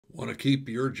Want to keep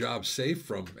your job safe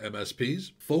from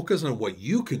MSPs? Focus on what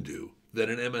you can do that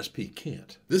an MSP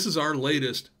can't. This is our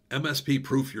latest MSP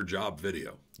Proof Your Job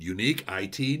video. Unique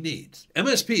IT needs.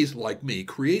 MSPs, like me,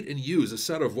 create and use a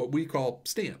set of what we call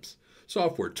STMPs.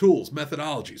 Software, tools,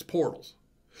 methodologies, portals.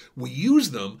 We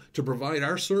use them to provide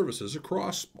our services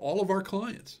across all of our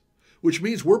clients, which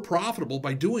means we're profitable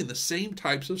by doing the same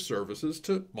types of services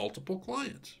to multiple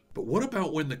clients. But what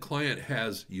about when the client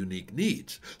has unique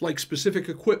needs, like specific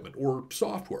equipment or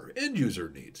software, end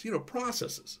user needs,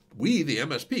 processes? We, the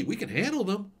MSP, we can handle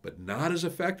them, but not as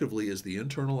effectively as the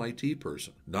internal IT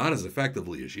person, not as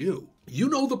effectively as you. You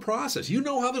know the process. You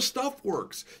know how the stuff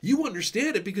works. You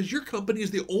understand it because your company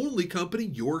is the only company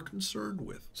you're concerned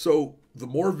with. So the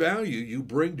more value you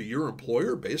bring to your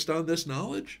employer based on this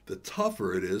knowledge, the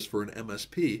tougher it is for an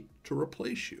MSP to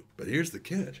replace you. But here's the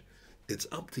catch. It's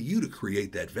up to you to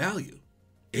create that value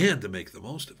and to make the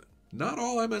most of it. Not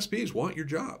all MSPs want your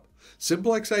job.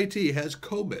 Simplex IT has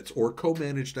co-mits or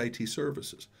co-managed IT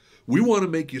services. We want to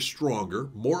make you stronger,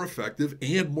 more effective,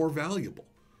 and more valuable,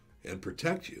 and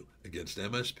protect you against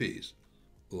MSPs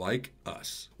like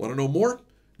us. Want to know more?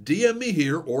 DM me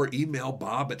here or email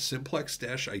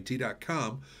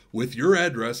bob@simplex-it.com with your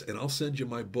address and I'll send you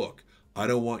my book, I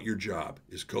Don't Want Your Job.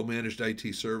 Is co-managed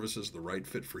IT services the right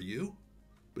fit for you?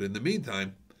 But in the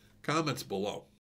meantime, comments below.